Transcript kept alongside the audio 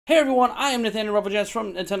Hey everyone, I am Nathaniel Rubblegents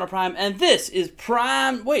from Nintendo Prime, and this is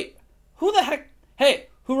Prime... Wait, who the heck... Hey,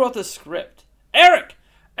 who wrote this script? Eric!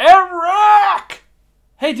 Eric!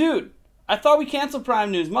 Hey dude, I thought we canceled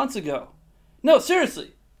Prime News months ago. No,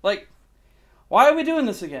 seriously, like, why are we doing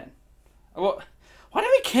this again? Well, why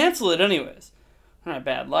did we cancel it anyways? Alright,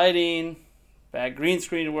 bad lighting, bad green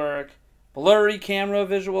screen work, blurry camera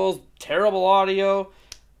visuals, terrible audio,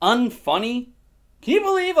 unfunny. Can you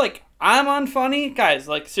believe, like, I'm unfunny? Guys,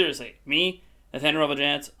 like, seriously, me, Nathaniel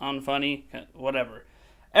Rubblegents, unfunny, whatever.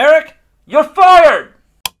 Eric, you're fired!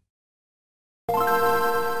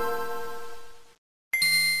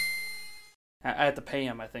 I had to pay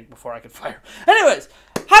him, I think, before I could fire him. Anyways,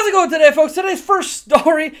 how's it going today, folks? Today's first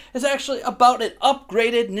story is actually about an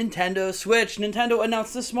upgraded Nintendo Switch. Nintendo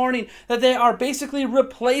announced this morning that they are basically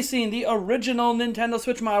replacing the original Nintendo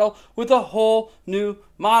Switch model with a whole new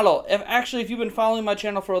model. If you've been following my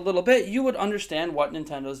channel for a little bit, you would understand what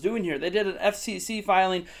Nintendo's doing here. They did an FCC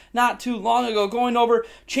filing not too long ago going over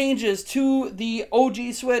changes to the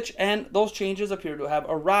OG Switch, and those changes appear to have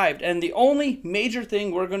arrived. And the only major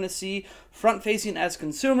thing we're going to see front-facing as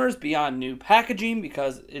consumers beyond new packaging,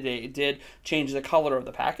 because they did change the color of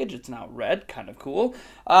the package, it's now red, kind of cool,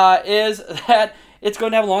 is that it's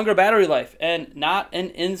going to have longer battery life and not an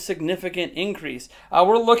insignificant increase.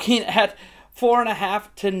 We're looking at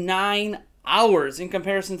 4.5 to 9 hours in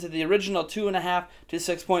comparison to the original 2.5 to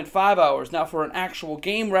 6.5 hours. Now, for an actual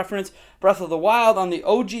game reference, Breath of the Wild on the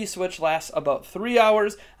OG Switch lasts about 3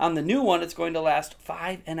 hours. On the new one, it's going to last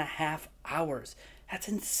 5.5 hours. That's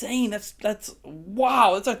insane. That's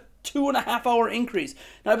wow. That's a 2.5 hour increase.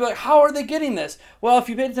 Now I'd be like, how are they getting this? Well, if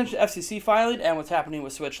you paid attention to FCC filing and what's happening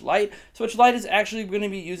with Switch Lite is actually going to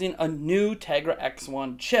be using a new Tegra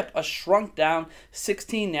X1 chip, a shrunk down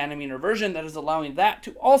 16 nanometer version that is allowing that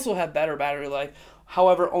to also have better battery life.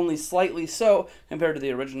 However, only slightly so compared to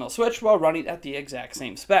the original Switch, while running at the exact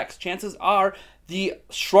same specs. Chances are the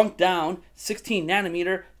shrunk down 16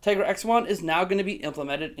 nanometer Tegra X1 is now going to be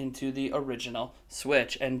implemented into the original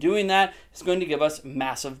Switch. And doing that is going to give us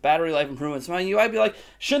massive battery life improvements. Now, you might be like,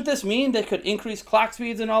 shouldn't this mean they could increase clock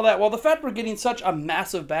speeds and all that? Well, the fact we're getting such a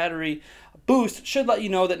massive battery boost should let you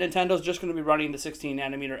know that Nintendo's just going to be running the 16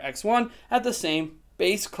 nanometer X1 at the same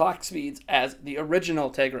base clock speeds as the original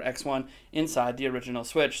Tegra X1 inside the original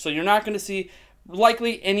Switch. So you're not going to see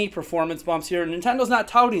likely any performance bumps here. Nintendo's not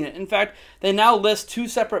touting it. In fact, they now list two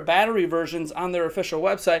separate battery versions on their official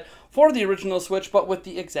website for the original Switch, but with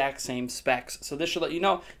the exact same specs. So this should let you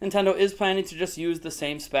know Nintendo is planning to just use the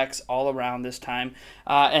same specs all around this time.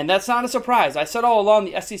 And that's not a surprise. I said all along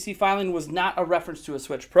the SEC filing was not a reference to a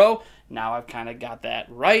Switch Pro. Now I've kind of got that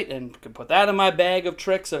right and can put that in my bag of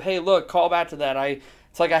tricks of, hey, look, call back to that.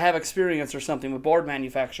 It's like I have experience or something with board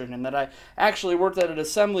manufacturing, and that I actually worked at an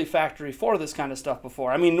assembly factory for this kind of stuff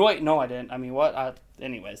before. I mean, wait, no, I didn't. I mean, what?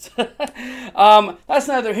 Anyways. That's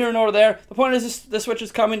neither here nor there. The point is this Switch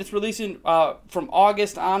is coming. It's releasing from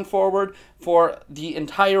August on forward for the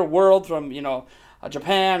entire world, from, you know,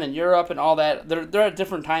 Japan and Europe and all that. They're at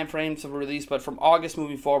different time frames of release, but from August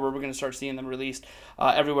moving forward, we're going to start seeing them released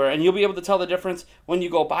everywhere. And you'll be able to tell the difference when you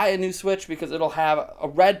go buy a new Switch, because it'll have a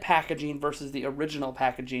red packaging versus the original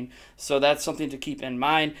packaging. So that's something to keep in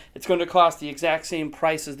mind. It's going to cost the exact same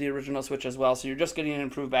price as the original Switch as well, so you're just getting an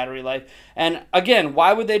improved battery life. And again,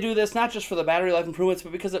 why would they do this? Not just for the battery life improvements,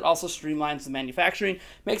 but because it also streamlines the manufacturing,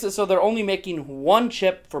 makes it so they're only making one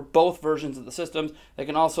chip for both versions of the systems. They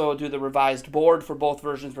can also do the revised board for both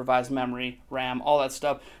versions, revised memory, RAM, all that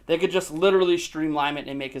stuff. They could just literally streamline it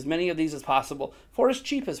and make as many of these as possible for as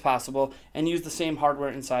cheap as possible, and use the same hardware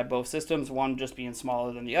inside both systems, one just being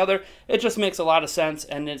smaller than the other. It just makes a lot of sense,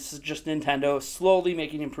 and it's just Nintendo slowly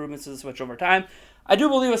making improvements to the Switch over time. I do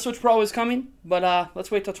believe a Switch Pro is coming, but let's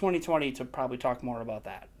wait till 2020 to probably talk more about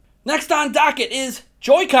that. Next on docket is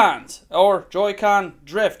Joy-Cons, or Joy-Con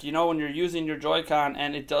drift. You know, when you're using your Joy-Con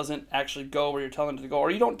and it doesn't actually go where you're telling it to go,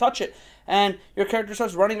 or you don't touch it and your character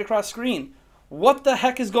starts running across screen. What the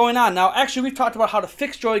heck is going on? Now, actually, we've talked about how to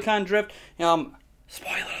fix Joy-Con drift.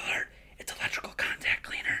 Spoiler alert, it's electrical contact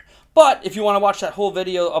cleaner. But if you want to watch that whole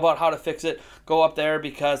video about how to fix it, go up there,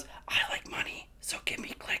 because I like money, so give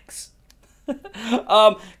me clicks.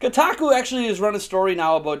 Kotaku actually has run a story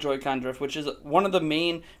now about Joy-Con drift, which is one of the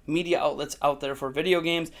main media outlets out there for video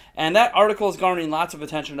games, and that article is garnering lots of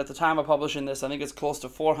attention. At the time of publishing this, I think it's close to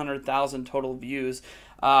 400,000 total views,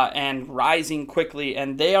 and rising quickly,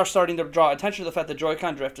 and they are starting to draw attention to the fact that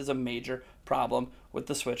Joy-Con drift is a major problem with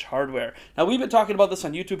the Switch hardware. Now, we've been talking about this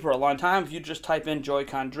on YouTube for a long time. If you just type in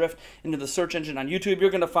Joy-Con drift into the search engine on YouTube, you're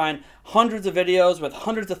going to find hundreds of videos with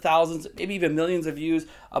hundreds of thousands, maybe even millions of views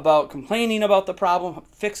about complaining about the problem,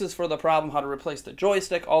 fixes for the problem, how to replace the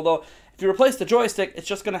joystick. Although, if you replace the joystick, it's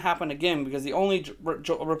just going to happen again because the only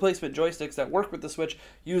replacement joysticks that work with the Switch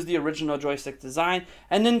use the original joystick design.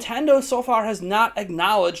 And Nintendo so far has not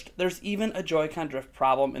acknowledged there's even a Joy-Con drift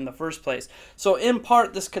problem in the first place. So in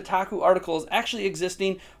part, this Kotaku article is actually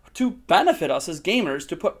existing to benefit us as gamers,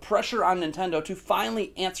 to put pressure on Nintendo to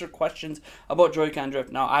finally answer questions about Joy-Con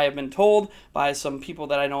drift. Now, I have been told by some people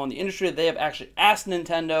that I know in the industry that they have actually asked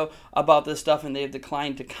Nintendo about this stuff and they have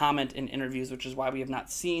declined to comment in interviews, which is why we have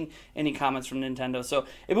not seen any comments from Nintendo. So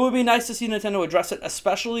it would be nice to see Nintendo address it,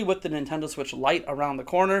 especially with the Nintendo Switch Lite around the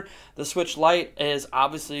corner. The Switch Lite is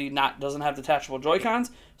obviously doesn't have detachable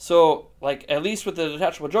Joy-Cons, so like at least with the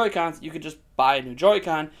detachable Joy-Cons, you could just buy a new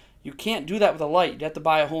Joy-Con. You can't do that with a Lite. You'd have to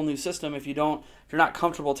buy a whole new system if you're not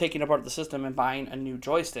comfortable taking apart the system and buying a new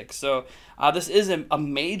joystick. So this is a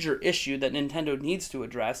major issue that Nintendo needs to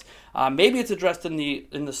address. Maybe it's addressed in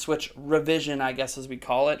the Switch revision, I guess as we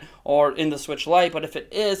call it, or in the Switch Lite. But if it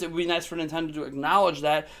is, it would be nice for Nintendo to acknowledge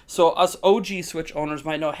that, so us OG Switch owners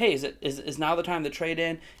might know, hey, is now the time to trade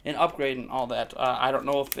in and upgrade and all that. I don't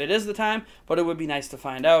know if it is the time, but it would be nice to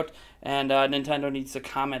find out. And Nintendo needs to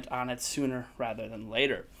comment on it sooner rather than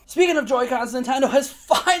later. Speaking of Joy-Cons, Nintendo has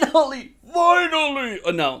finally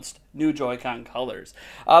announced new Joy-Con colors.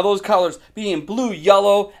 Those colors being blue,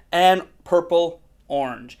 yellow, and purple,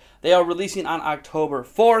 orange. They are releasing on October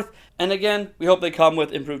 4th. And again, we hope they come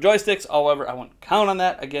with improved joysticks. However, I won't count on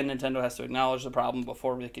that. Again, Nintendo has to acknowledge the problem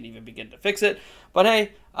before we can even begin to fix it. But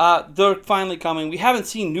hey, they're finally coming. We haven't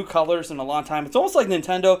seen new colors in a long time. It's almost like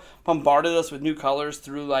Nintendo bombarded us with new colors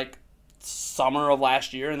through like summer of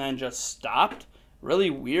last year and then just stopped.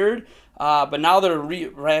 Really weird, but now they're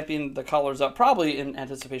ramping the colors up, probably in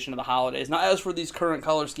anticipation of the holidays. Now, as for these current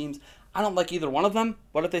color schemes, I don't like either one of them,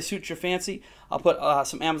 but if they suit your fancy, I'll put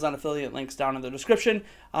some Amazon affiliate links down in the description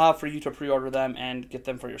for you to pre-order them and get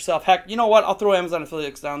them for yourself. Heck, you know what? I'll throw Amazon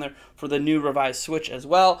affiliates down there for the new revised Switch as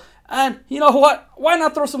well. And you know what? Why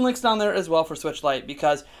not throw some links down there as well for Switch Lite?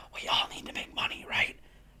 Because we all need to make money, right?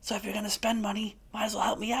 So if you're going to spend money, might as well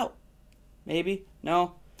help me out. Maybe?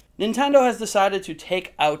 No? Nintendo has decided to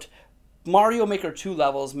take out Mario Maker 2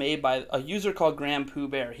 levels made by a user called Grand Pooh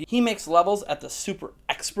Bear. He makes levels at the Super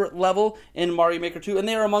Expert level in Mario Maker 2, and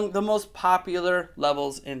they are among the most popular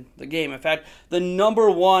levels in the game. In fact, the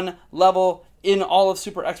 #1 level in all of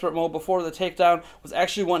Super Expert mode before the takedown was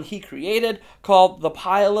actually one he created called the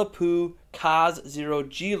Pile of Pooh Cos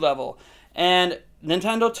 0G level. And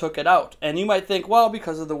Nintendo took it out. And you might think, well,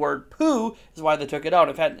 because of the word poo is why they took it out.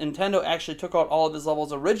 In fact, Nintendo actually took out all of his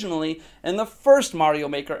levels originally in the first Mario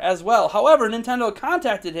Maker as well. However, Nintendo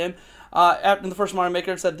contacted him in the first Mario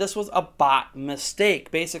Maker and said this was a bot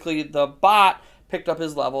mistake. Basically, the bot picked up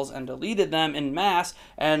his levels and deleted them in mass,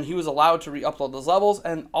 and he was allowed to re-upload those levels,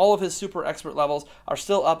 and all of his Super Expert levels are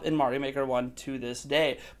still up in Mario Maker 1 to this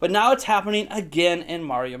day. But now it's happening again in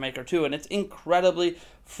Mario Maker 2, and it's incredibly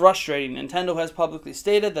frustrating. Nintendo has publicly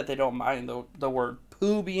stated that they don't mind the word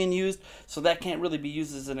poo being used, so that can't really be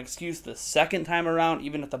used as an excuse the second time around,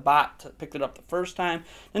 even if the bot picked it up the first time.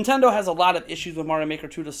 Nintendo has a lot of issues with Mario Maker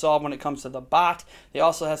 2 to solve when it comes to the bot. They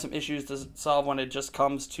also have some issues to solve when it just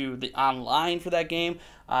comes to the online for that game.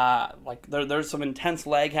 Like there's some intense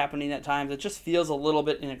lag happening at times. It just feels a little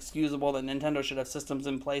bit inexcusable that Nintendo should have systems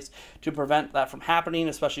in place to prevent that from happening,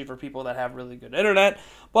 especially for people that have really good internet.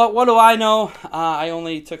 But what do I know? I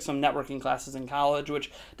only took some networking classes in college, which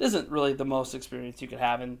isn't really the most experience you could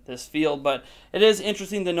have in this field, but it is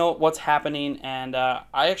interesting to know what's happening, and I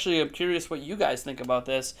actually am curious what you guys think about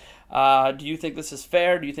this. Do you think this is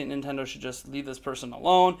fair? Do you think Nintendo should just leave this person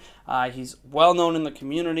alone? He's well known in the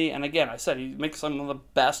community, and again, I said he makes some of the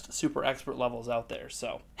best Super Expert levels out there.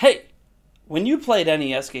 So, hey, when you played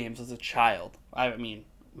NES games as a child, I mean,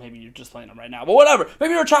 maybe you're just playing them right now, but whatever.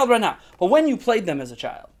 Maybe you're a child right now. But when you played them as a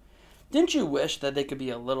child, didn't you wish that they could be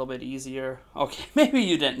a little bit easier? Okay, maybe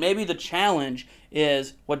you didn't. Maybe the challenge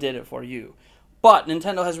is what did it for you. But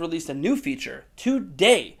Nintendo has released a new feature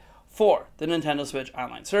today for the Nintendo Switch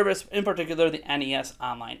Online service, in particular the NES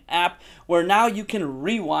Online app, where now you can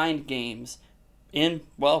rewind games in,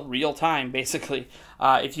 well, real time, basically.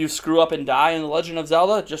 If you screw up and die in The Legend of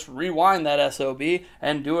Zelda, just rewind that SOB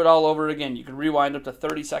and do it all over again. You can rewind up to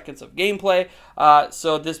 30 seconds of gameplay.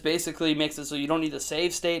 So this basically makes it so you don't need to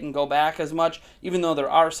save state and go back as much, even though there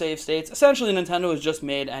are save states. Essentially, Nintendo has just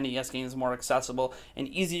made NES games more accessible and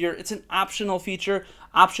easier. It's an optional feature.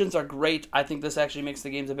 options are great. I think this actually makes the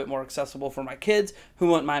games a bit more accessible for my kids who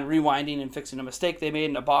wouldn't mind rewinding and fixing a mistake they made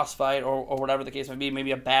in a boss fight or whatever the case may be,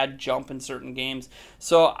 maybe a bad jump in certain games.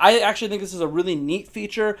 So I actually think this is a really neat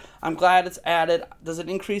feature. I'm glad it's added. Does it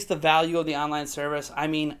increase the value of the online service? I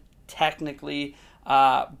mean, technically,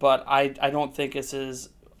 but I don't think this is...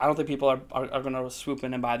 I don't think people are going to swoop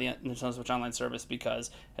in and buy the Nintendo Switch Online service because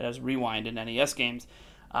it has rewind in NES games.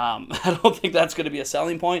 I don't think that's going to be a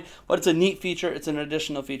selling point, but it's a neat feature. It's an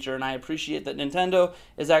additional feature, and I appreciate that Nintendo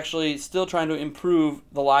is actually still trying to improve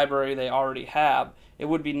the library they already have. It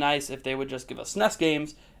would be nice if they would just give us SNES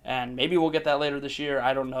games, and maybe we'll get that later this year.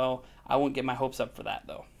 I don't know. I won't get my hopes up for that,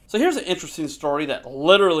 though. So here's an interesting story that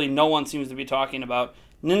literally no one seems to be talking about.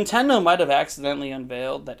 Nintendo might have accidentally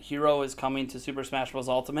unveiled that Hero is coming to Super Smash Bros.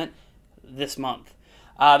 Ultimate this month.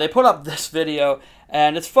 They put up this video,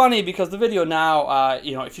 and it's funny because the video now,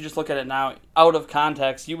 if you just look at it now, out of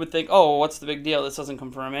context, you would think, oh, what's the big deal? This doesn't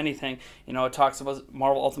confirm anything. It talks about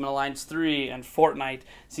Marvel Ultimate Alliance 3 and Fortnite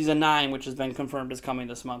Season 9, which has been confirmed is coming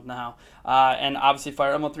this month now. And obviously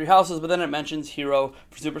Fire Emblem Three Houses, but then it mentions Hero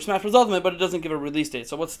for Super Smash Bros. Ultimate, but it doesn't give a release date.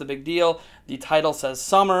 So what's the big deal? The title says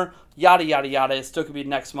summer, yada, yada, yada. It still could be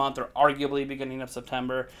next month or arguably beginning of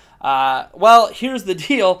September. Well, here's the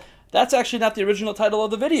deal. That's actually not the original title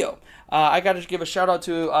of the video. I got to give a shout out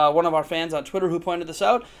to one of our fans on Twitter who pointed this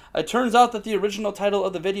out. It turns out that the original title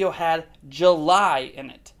of the video had July in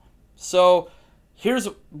it. So here's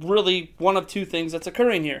really one of two things that's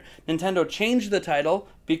occurring here. Nintendo changed the title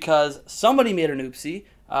because somebody made an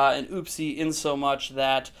oopsie in so much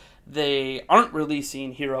that they aren't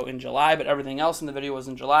releasing Hero in July, but everything else in the video was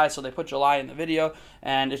in July, so they put July in the video,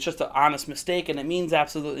 and it's just an honest mistake, and it means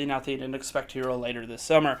absolutely nothing, and expect Hero later this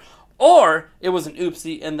summer. Or it was an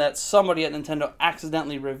oopsie in that somebody at Nintendo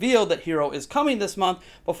accidentally revealed that Hero is coming this month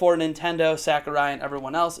before Nintendo, Sakurai, and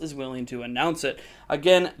everyone else is willing to announce it.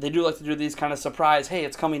 Again, they do like to do these kind of surprise, hey,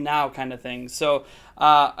 it's coming now kind of things. So,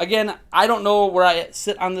 again, I don't know where I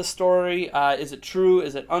sit on this story. Is it true?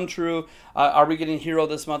 Is it untrue? Are we getting Hero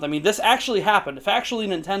this month? I mean, this actually happened. If actually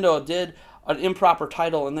Nintendo did an improper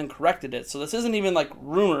title and then corrected it. So this isn't even like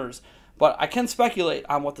rumors, but I can speculate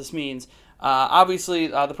on what this means. Obviously,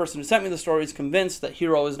 the person who sent me the story is convinced that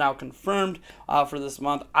Hero is now confirmed for this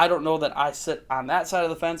month. I don't know that I sit on that side of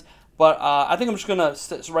the fence, but I think I'm just going to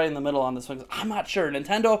sit right in the middle on this one. I'm not sure.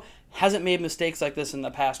 Nintendo hasn't made mistakes like this in the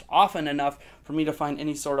past often enough for me to find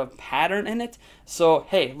any sort of pattern in it. So,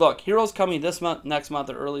 hey, look, Hero's coming this month, next month,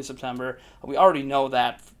 or early September. We already know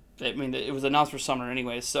that. I mean, it was announced for summer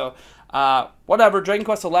anyways, so whatever. Dragon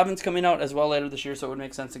Quest XI is coming out as well later this year, so it would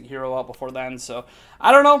make sense to get Hero out before then. So,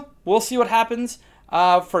 I don't know. We'll see what happens.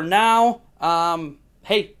 For now,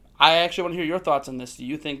 hey, I actually want to hear your thoughts on this. Do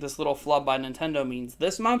you think this little flub by Nintendo means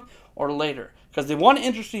this month or later? Because the one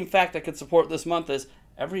interesting fact that could support this month is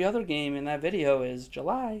every other game in that video is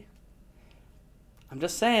July. I'm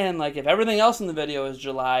just saying, like, if everything else in the video is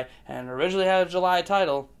July and originally had a July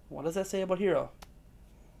title, what does that say about Hero?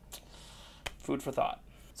 Food for thought.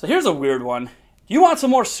 So here's a weird one. You want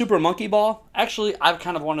some more Super Monkey Ball? Actually, I've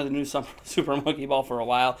kind of wanted a new Super Monkey Ball for a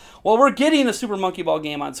while. Well, we're getting a Super Monkey Ball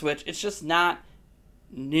game on Switch. It's just not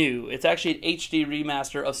new. It's actually an HD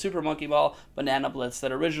remaster of Super Monkey Ball Banana Blitz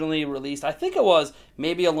that originally released, I think it was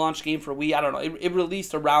maybe a launch game for Wii. I don't know. It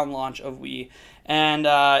released around launch of Wii. And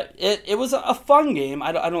it was a fun game.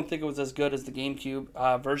 I don't think it was as good as the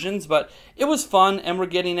GameCube versions, but it was fun, and we're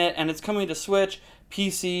getting it, and it's coming to Switch,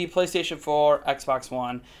 PC, PlayStation 4, Xbox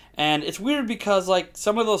One. And it's weird because, like,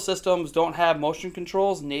 some of those systems don't have motion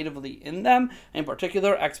controls natively in them. In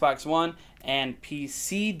particular, Xbox One and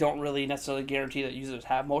PC don't really necessarily guarantee that users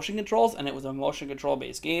have motion controls, and it was a motion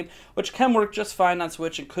control-based game, which can work just fine on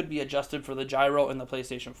Switch and could be adjusted for the gyro in the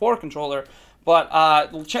PlayStation 4 controller. But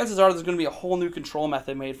chances are there's going to be a whole new control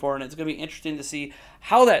method made for it, and it's going to be interesting to see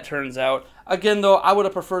how that turns out. Again, though, I would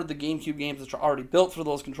have preferred the GameCube games, which are already built for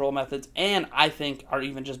those control methods, and I think are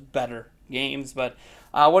even just better games. But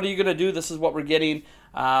what are you going to do? This is what we're getting.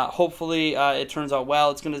 Hopefully it turns out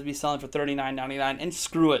well. It's going to be selling for $39.99, and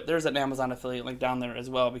screw it. There's an Amazon affiliate link down there as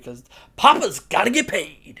well, because Papa's got to get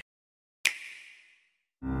paid.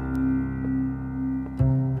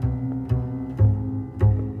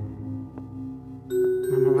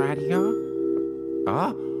 Radio?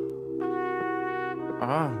 Oh.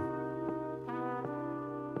 Oh.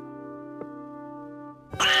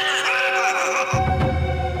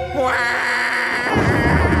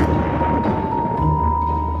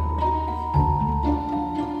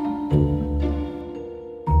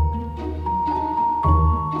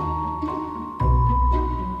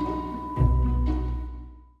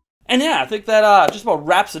 And yeah, I think that just about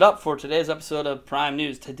wraps it up for today's episode of Prime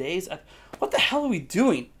News. What the hell are we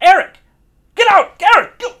doing? Eric! Get out!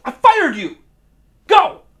 Eric! Go! I fired you!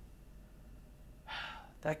 Go!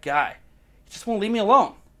 That guy. He just won't leave me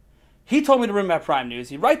alone. He told me to bring back Prime News.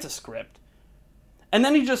 He writes a script. And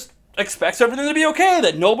then he just expects everything to be okay,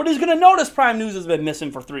 that nobody's going to notice Prime News has been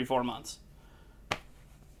missing for 3-4 months.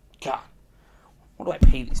 God. What do I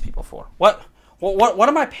pay these people for? What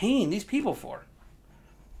am I paying these people for?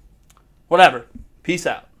 Whatever. Peace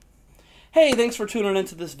out. Hey, thanks for tuning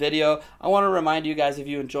into this video. I want to remind you guys, if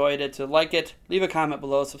you enjoyed it, to like it, leave a comment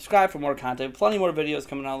below, subscribe for more content, plenty more videos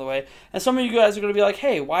coming on the way. And some of you guys are going to be like,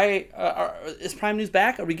 hey, why is Prime News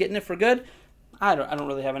back? Are we getting it for good? I don't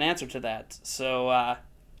really have an answer to that. So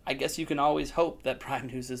I guess you can always hope that Prime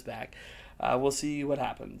News is back. We'll see what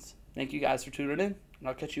happens. Thank you guys for tuning in, and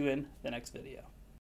I'll catch you in the next video.